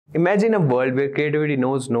Imagine a world where creativity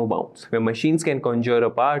knows no bounds, where machines can conjure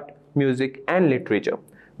up art, music, and literature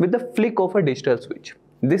with the flick of a digital switch.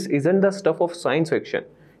 This isn't the stuff of science fiction,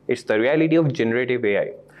 it's the reality of generative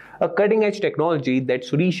AI, a cutting edge technology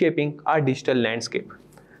that's reshaping our digital landscape.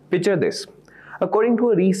 Picture this. According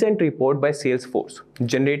to a recent report by Salesforce,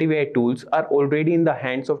 generative AI tools are already in the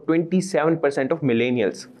hands of 27% of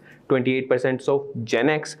millennials, 28% of Gen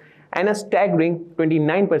X, and a staggering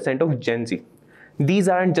 29% of Gen Z. These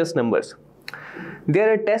aren't just numbers. They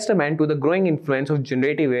are a testament to the growing influence of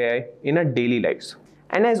generative AI in our daily lives.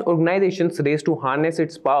 And as organizations race to harness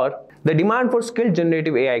its power, the demand for skilled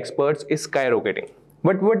generative AI experts is skyrocketing.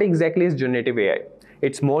 But what exactly is generative AI?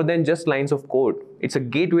 It's more than just lines of code. It's a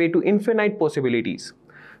gateway to infinite possibilities.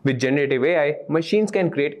 With generative AI, machines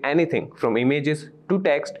can create anything from images to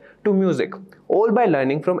text to music, all by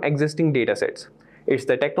learning from existing datasets. It's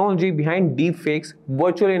the technology behind deepfakes,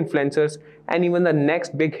 virtual influencers, and even the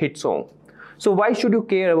next big hit song. So why should you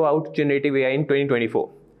care about generative AI in 2024?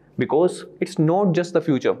 Because it's not just the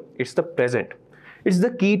future, it's the present. It's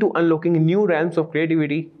the key to unlocking new realms of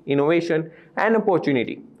creativity, innovation, and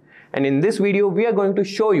opportunity. And in this video, we are going to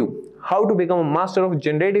show you how to become a master of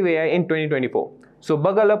generative AI in 2024. So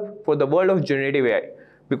buckle up for the world of generative AI,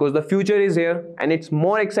 because the future is here and it's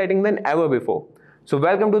more exciting than ever before. So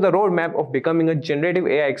welcome to the roadmap of becoming a generative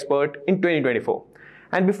AI expert in 2024.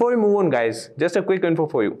 And before we move on guys, just a quick info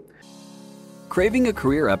for you. Craving a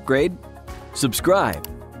career upgrade? Subscribe,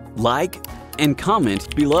 like, and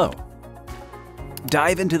comment below.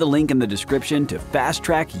 Dive into the link in the description to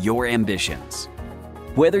fast-track your ambitions.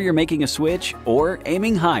 Whether you're making a switch or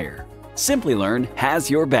aiming higher, Simplilearn has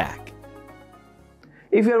your back.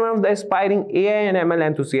 If you're one of the aspiring AI and ML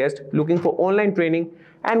enthusiasts looking for online training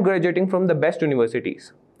and graduating from the best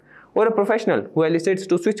universities, or a professional who elicits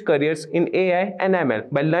to switch careers in AI and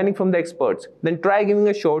ML by learning from the experts, then try giving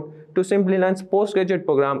a shot to Simplilearn's postgraduate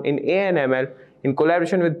program in AI and ML in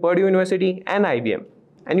collaboration with Purdue University and IBM.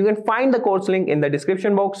 And you can find the course link in the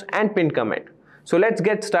description box and pinned comment. So let's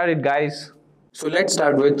get started guys. So let's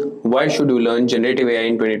start with why should you learn generative AI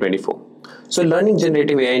in 2024? So learning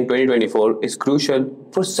generative AI in 2024 is crucial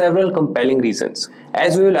for several compelling reasons,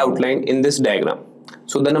 as we will outline in this diagram.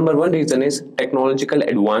 So the number one reason is technological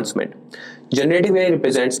advancement. Generative AI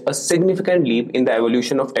represents a significant leap in the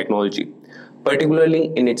evolution of technology,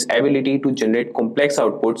 particularly in its ability to generate complex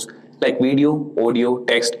outputs like video, audio,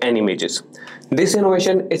 text, and images. This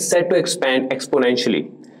innovation is set to expand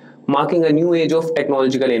exponentially, marking a new age of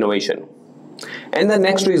technological innovation. And the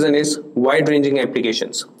next reason is wide-ranging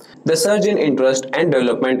applications. The surge in interest and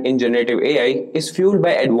development in generative AI is fueled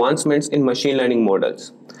by advancements in machine learning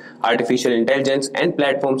models, artificial intelligence, and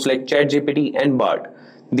platforms like ChatGPT and BART.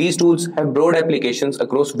 These tools have broad applications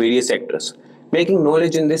across various sectors, making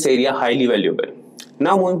knowledge in this area highly valuable.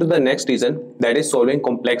 Now moving to the next reason, that is solving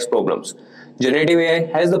complex problems. Generative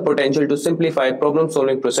AI has the potential to simplify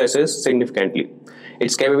problem-solving processes significantly.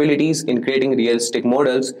 Its capabilities in creating realistic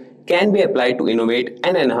models can be applied to innovate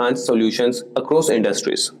and enhance solutions across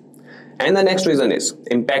industries. And the next reason is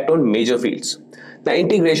impact on major fields. The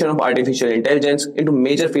integration of artificial intelligence into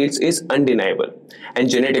major fields is undeniable, and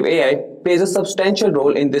generative AI plays a substantial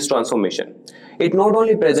role in this transformation. It not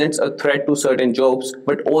only presents a threat to certain jobs,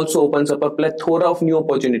 but also opens up a plethora of new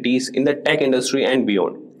opportunities in the tech industry and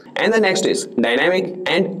beyond. And the next is dynamic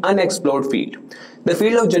and unexplored field. The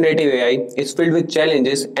field of generative AI is filled with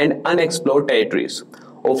challenges and unexplored territories,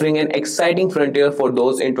 offering an exciting frontier for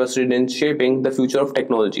those interested in shaping the future of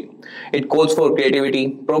technology. It calls for creativity,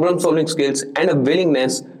 problem-solving skills, and a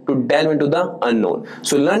willingness to delve into the unknown.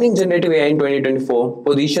 So learning generative AI in 2024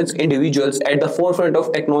 positions individuals at the forefront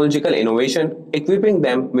of technological innovation, equipping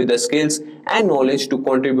them with the skills and knowledge to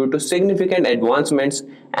contribute to significant advancements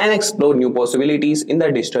and explore new possibilities in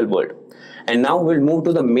the digital world. And now we'll move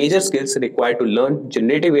to the major skills required to learn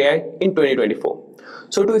generative AI in 2024.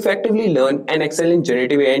 So to effectively learn and excel in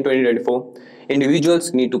generative AI in 2024,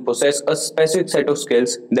 individuals need to possess a specific set of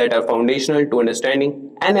skills that are foundational to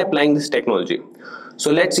understanding and applying this technology.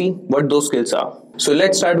 So let's see what those skills are. So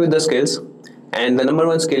let's start with the skills. And the number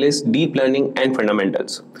one skill is deep learning and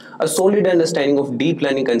fundamentals. A solid understanding of deep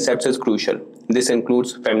learning concepts is crucial. This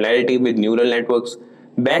includes familiarity with neural networks,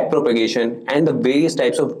 backpropagation, and the various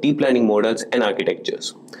types of deep learning models and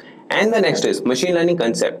architectures. And the next is machine learning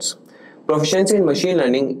concepts. Proficiency in machine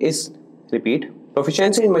learning is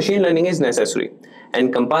necessary,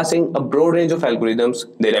 encompassing a broad range of algorithms,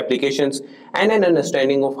 their applications, and an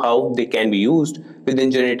understanding of how they can be used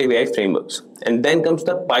within generative AI frameworks. And then comes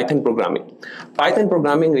the Python programming. Python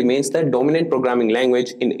programming remains the dominant programming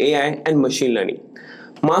language in AI and machine learning.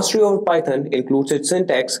 Mastery over Python includes its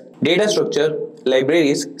syntax, data structure,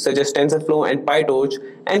 libraries such as TensorFlow and PyTorch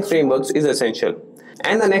and frameworks is essential.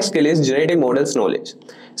 And the next skill is generative models knowledge.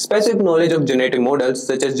 Specific knowledge of generative models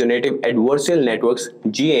such as generative adversarial networks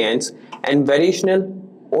 (GANs) and variational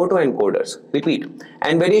autoencoders. Repeat.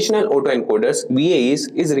 And variational autoencoders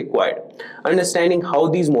 (VAEs) is required. Understanding how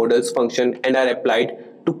these models function and are applied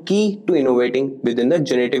to key to innovating within the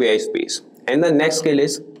generative AI space. And the next skill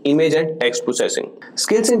is image and text processing.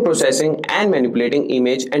 Skills in processing and manipulating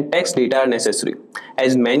image and text data are necessary,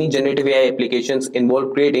 as many generative AI applications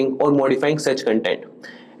involve creating or modifying such content.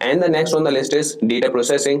 And the next on the list is data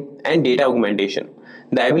processing and data augmentation.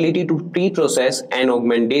 The ability to pre-process and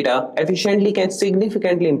augment data efficiently can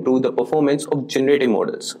significantly improve the performance of generative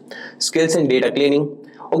models. Skills in data cleaning,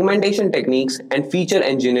 augmentation techniques, and feature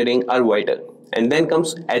engineering are vital. And then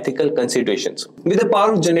comes ethical considerations. With the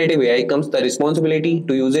power of generative AI comes the responsibility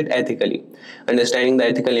to use it ethically. Understanding the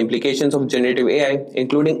ethical implications of generative AI,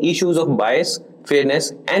 including issues of bias,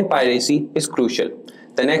 fairness, and piracy, is crucial.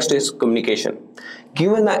 The next is communication.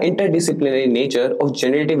 Given the interdisciplinary nature of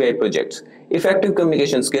generative AI projects, effective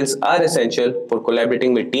communication skills are essential for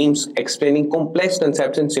collaborating with teams, explaining complex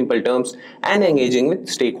concepts in simple terms, and engaging with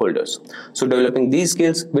stakeholders. So developing these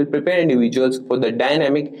skills will prepare individuals for the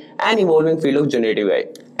dynamic and evolving field of generative AI,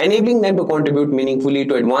 enabling them to contribute meaningfully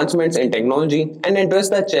to advancements in technology and address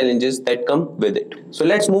the challenges that come with it. So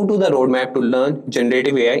let's move to the roadmap to learn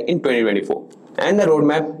generative AI in 2024. And the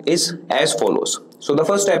roadmap is as follows. So the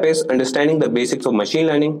first step is understanding the basics of machine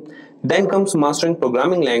learning. Then comes mastering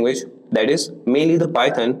programming language, that is mainly the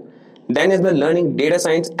Python. Then is the learning data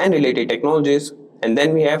science and related technologies. And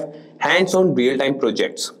then we have hands-on real-time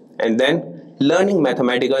projects. And then learning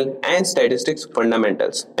mathematical and statistics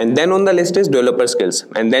fundamentals. And then on the list is developer skills.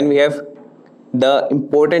 And then we have the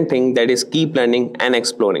important thing, that is keep learning and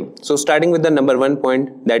exploring. So starting with the number 1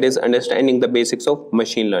 point, that is understanding the basics of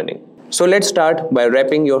machine learning. So let's start by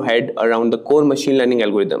wrapping your head around the core machine learning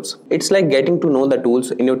algorithms. It's like getting to know the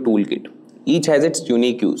tools in your toolkit. Each has its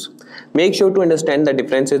unique use. Make sure to understand the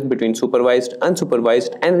differences between supervised,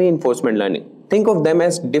 unsupervised, and reinforcement learning. Think of them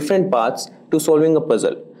as different paths to solving a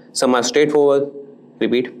puzzle. Some are straightforward,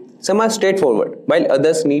 some are straightforward, while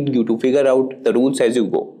others need you to figure out the rules as you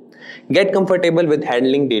go. Get comfortable with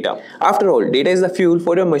handling data. After all, data is the fuel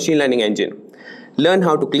for your machine learning engine. Learn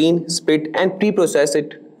how to clean, split, and pre-process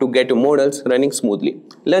it to get your models running smoothly.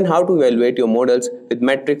 Learn how to evaluate your models with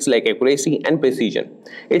metrics like accuracy and precision.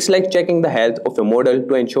 It's like checking the health of your model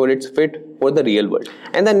to ensure it's fit for the real world.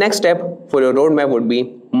 And the next step for your roadmap would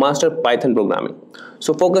be master Python programming.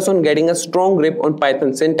 So focus on getting a strong grip on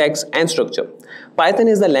Python syntax and structure. Python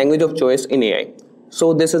is the language of choice in AI.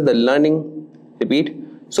 So this is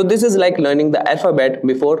like learning the alphabet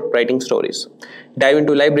before writing stories. Dive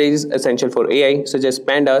into libraries essential for AI such as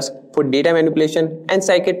Pandas for data manipulation and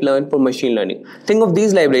scikit-learn for machine learning. Think of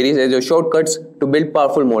these libraries as your shortcuts to build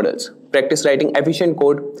powerful models. Practice writing efficient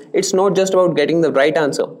code. It's not just about getting the right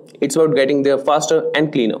answer, it's about getting there faster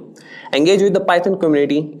and cleaner. Engage with the Python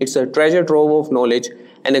community. It's a treasure trove of knowledge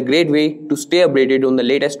and a great way to stay updated on the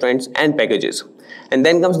latest trends and packages. And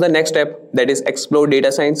then comes the next step, that is explore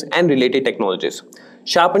data science and related technologies.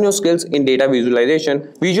 Sharpen your skills in data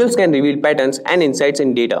visualization. Visuals can reveal patterns and insights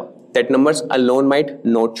in data that numbers alone might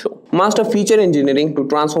not show. Master feature engineering to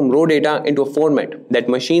transform raw data into a format that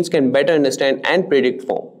machines can better understand and predict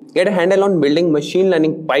from. Get a handle on building machine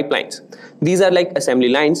learning pipelines. These are like assembly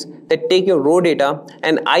lines that take your raw data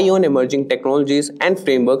and eye on emerging technologies and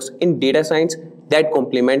frameworks in data science that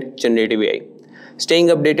complement generative AI. Staying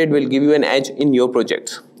updated will give you an edge in your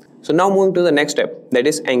projects. So now moving to the next step, that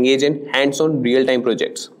is engage in hands-on real-time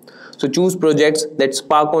projects. So choose projects that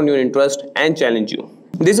spark on your interest and challenge you.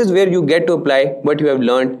 This is where you get to apply what you have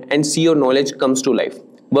learned and see your knowledge comes to life.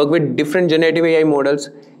 Work with different generative AI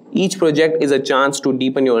models. Each project is a chance to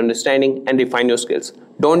deepen your understanding and refine your skills.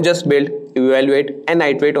 Don't just build, evaluate, and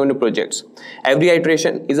iterate on your projects. Every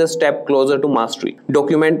iteration is a step closer to mastery.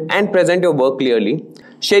 Document and present your work clearly.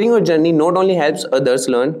 Sharing your journey not only helps others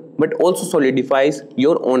learn, but also solidifies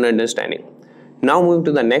your own understanding. Now moving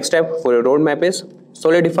to the next step for your roadmap is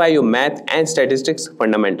solidify your math and statistics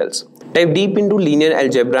fundamentals. Dive deep into linear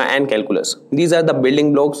algebra and calculus. These are the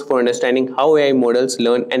building blocks for understanding how AI models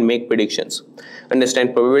learn and make predictions.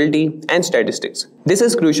 Understand probability and statistics. This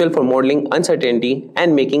is crucial for modeling uncertainty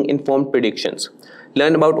and making informed predictions.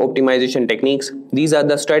 Learn about optimization techniques. These are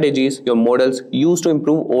the strategies your models use to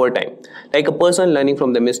improve over time, like a person learning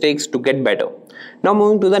from the mistakes to get better. Now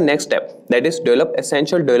moving to the next step, that is develop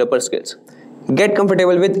essential developer skills. Get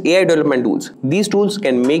comfortable with AI development tools. These tools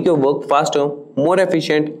can make your work faster, more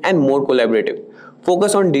efficient, and more collaborative.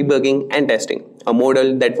 Focus on debugging and testing. A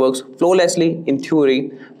model that works flawlessly in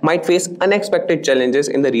theory might face unexpected challenges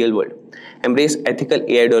in the real world. Embrace ethical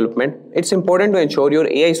AI development. It's important to ensure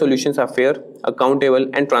your AI solutions are fair, accountable,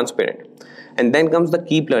 and transparent. And then comes the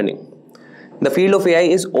keep learning. The field of AI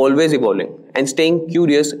is always evolving, and staying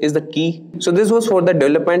curious is the key. So this was for the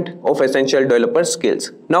development of essential developer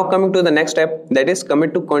skills. Now coming to the next step, that is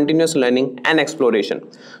commit to continuous learning and exploration.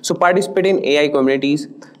 So participate in AI communities.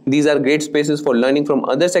 These are great spaces for learning from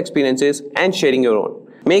others' experiences and sharing your own.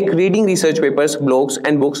 Make reading research papers, blogs,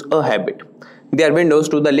 and books a habit. They are windows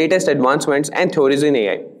to the latest advancements and theories in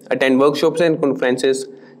AI. Attend workshops and conferences.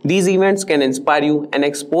 These events can inspire you and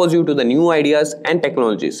expose you to the new ideas and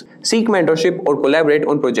technologies. Seek mentorship or collaborate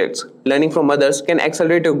on projects. Learning from others can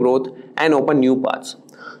accelerate your growth and open new paths.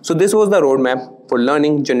 So this was the roadmap for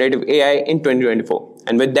learning generative AI in 2024.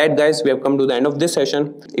 And with that, guys, we have come to the end of this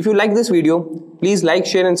session. If you like this video, please like,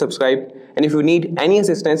 share, and subscribe. And if you need any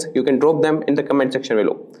assistance, you can drop them in the comment section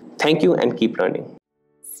below. Thank you and keep learning.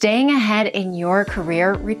 Staying ahead in your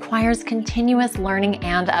career requires continuous learning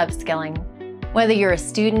and upskilling. Whether you're a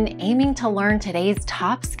student aiming to learn today's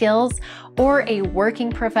top skills or a working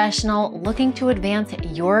professional looking to advance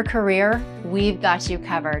your career, we've got you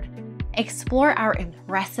covered. Explore our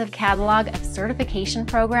impressive catalog of certification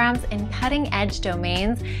programs in cutting-edge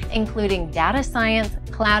domains, including data science,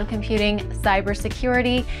 cloud computing,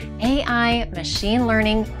 cybersecurity, AI, machine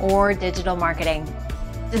learning, or digital marketing.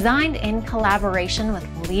 Designed in collaboration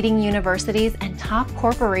with leading universities and top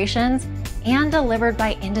corporations, and delivered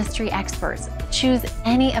by industry experts, choose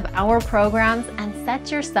any of our programs and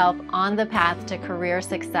set yourself on the path to career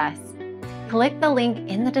success. Click the link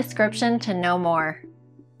in the description to know more.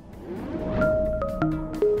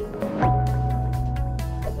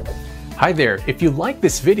 Hi there, if you like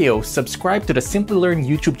this video, subscribe to the Simplilearn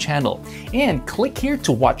YouTube channel and click here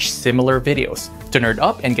to watch similar videos. To nerd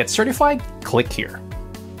up and get certified, click here.